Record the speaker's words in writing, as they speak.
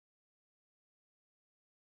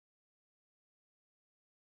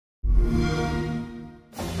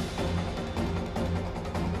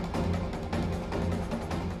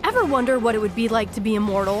Ever wonder what it would be like to be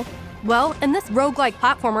immortal? Well, in this roguelike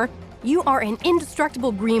platformer, you are an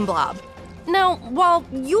indestructible green blob. Now, while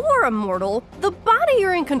you are immortal, the body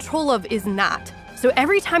you're in control of is not. So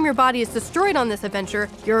every time your body is destroyed on this adventure,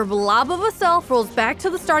 your blob of a self rolls back to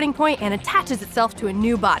the starting point and attaches itself to a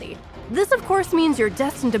new body. This of course means you're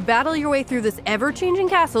destined to battle your way through this ever-changing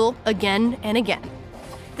castle again and again.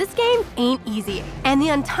 This game ain't easy, and the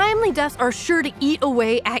untimely deaths are sure to eat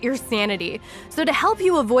away at your sanity. So to help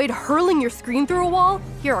you avoid hurling your screen through a wall,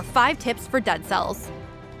 here are 5 tips for Dead Cells.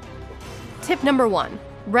 Tip number 1,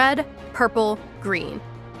 red, purple, green.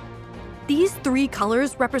 These 3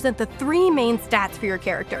 colors represent the 3 main stats for your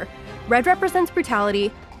character. Red represents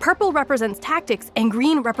brutality, purple represents tactics, and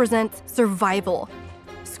green represents survival.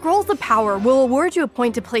 Scrolls of Power will award you a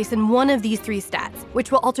point to place in one of these 3 stats,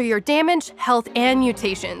 which will alter your damage, health, and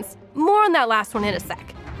mutations. More on that last one in a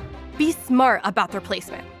sec. Be smart about their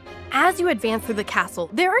placement. As you advance through the castle,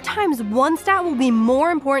 there are times one stat will be more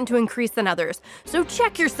important to increase than others, so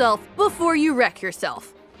check yourself before you wreck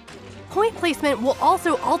yourself. Point placement will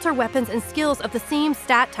also alter weapons and skills of the same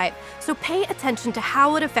stat type, so pay attention to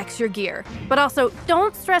how it affects your gear. But also,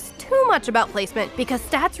 don't stress too much about placement because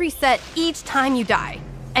stats reset each time you die.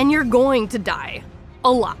 And you're going to die. A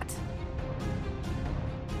lot.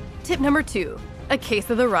 Tip number 2, a case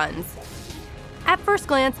of the runs. At first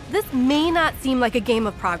glance, this may not seem like a game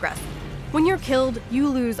of progress. When you're killed, you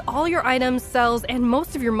lose all your items, cells, and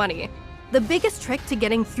most of your money. The biggest trick to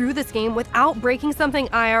getting through this game without breaking something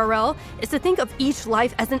IRL is to think of each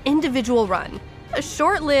life as an individual run. A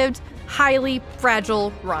short-lived, highly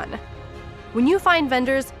fragile run. When you find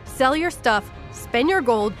vendors, sell your stuff, spend your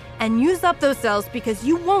gold, and use up those cells because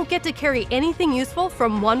you won't get to carry anything useful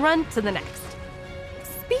from one run to the next.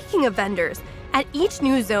 Speaking of vendors, at each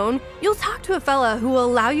new zone, you'll talk to a fella who will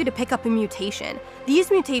allow you to pick up a mutation.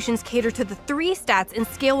 These mutations cater to the 3 stats and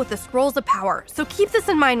scale with the Scrolls of Power, so keep this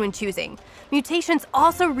in mind when choosing. Mutations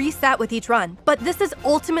also reset with each run, but this is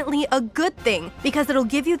ultimately a good thing because it'll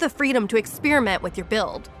give you the freedom to experiment with your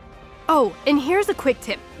build. Oh, and here's a quick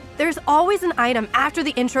tip. There's always an item after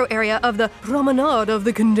the intro area of the Promenade of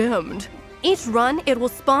the Condemned. Each run, it will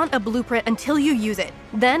spawn a blueprint until you use it.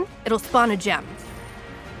 Then, it'll spawn a gem.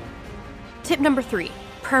 Tip number 3,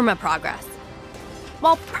 perma-progress.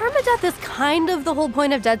 While permadeath is kind of the whole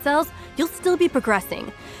point of Dead Cells, you'll still be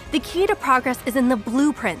progressing. The key to progress is in the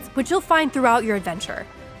blueprints, which you'll find throughout your adventure.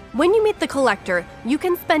 When you meet the Collector, you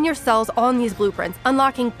can spend your cells on these blueprints,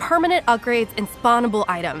 unlocking permanent upgrades and spawnable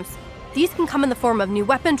items. These can come in the form of new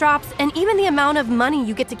weapon drops and even the amount of money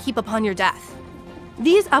you get to keep upon your death.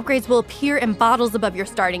 These upgrades will appear in bottles above your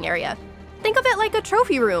starting area. Think of it like a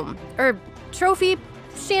trophy room, or trophy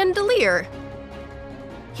chandelier.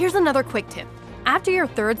 Here's another quick tip. After your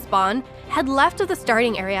 3rd spawn, head left of the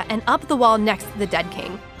starting area and up the wall next to the Dead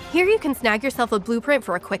King. Here you can snag yourself a blueprint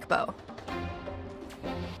for a quick bow.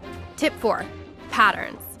 Tip 4,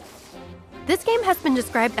 patterns. This game has been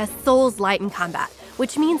described as Souls-light in combat,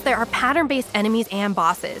 which means there are pattern-based enemies and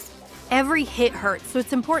bosses. Every hit hurts, so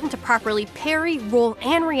it's important to properly parry, roll,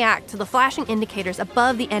 and react to the flashing indicators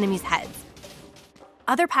above the enemies' heads.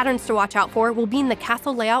 Other patterns to watch out for will be in the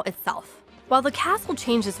castle layout itself. While the castle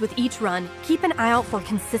changes with each run, keep an eye out for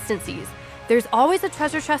consistencies. There's always a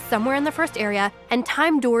treasure chest somewhere in the first area, and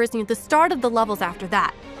timed doors near the start of the levels after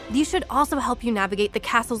that. These should also help you navigate the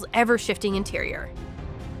castle's ever-shifting interior.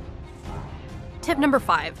 Tip number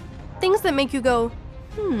 5, things that make you go,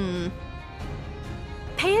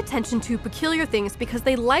 Pay attention to peculiar things because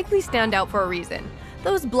they likely stand out for a reason.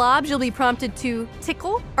 Those blobs you'll be prompted to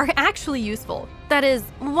tickle are actually useful. That is,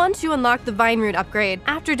 once you unlock the Vine Root upgrade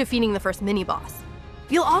after defeating the first mini-boss.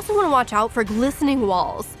 You'll also want to watch out for glistening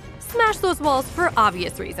walls. Smash those walls for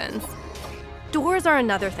obvious reasons. Doors are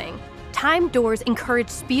another thing. Timed doors encourage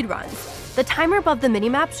speedruns. The timer above the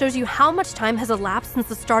minimap shows you how much time has elapsed since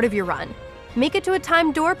the start of your run. Make it to a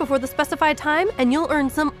timed door before the specified time, and you'll earn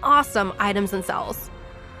some awesome items and cells.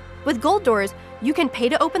 With gold doors, you can pay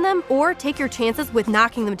to open them or take your chances with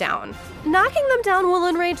knocking them down. Knocking them down will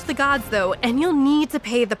enrage the gods though, and you'll need to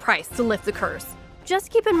pay the price to lift the curse.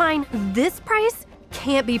 Just keep in mind, this price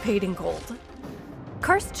can't be paid in gold.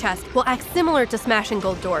 Cursed Chest will act similar to smashing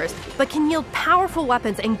gold doors, but can yield powerful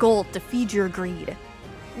weapons and gold to feed your greed.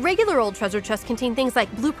 Regular old treasure chests contain things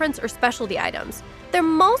like blueprints or specialty items. They're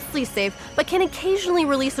mostly safe, but can occasionally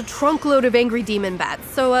release a trunkload of angry demon bats,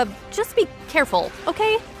 so just be careful,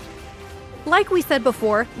 okay? Like we said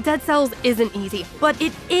before, Dead Cells isn't easy, but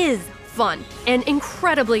it is fun and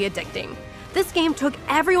incredibly addicting. This game took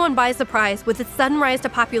everyone by surprise with its sudden rise to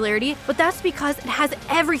popularity, but that's because it has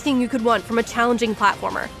everything you could want from a challenging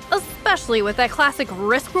platformer, especially with that classic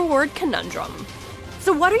risk-reward conundrum.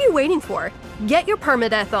 So what are you waiting for? Get your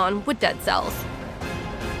permadeath on with Dead Cells.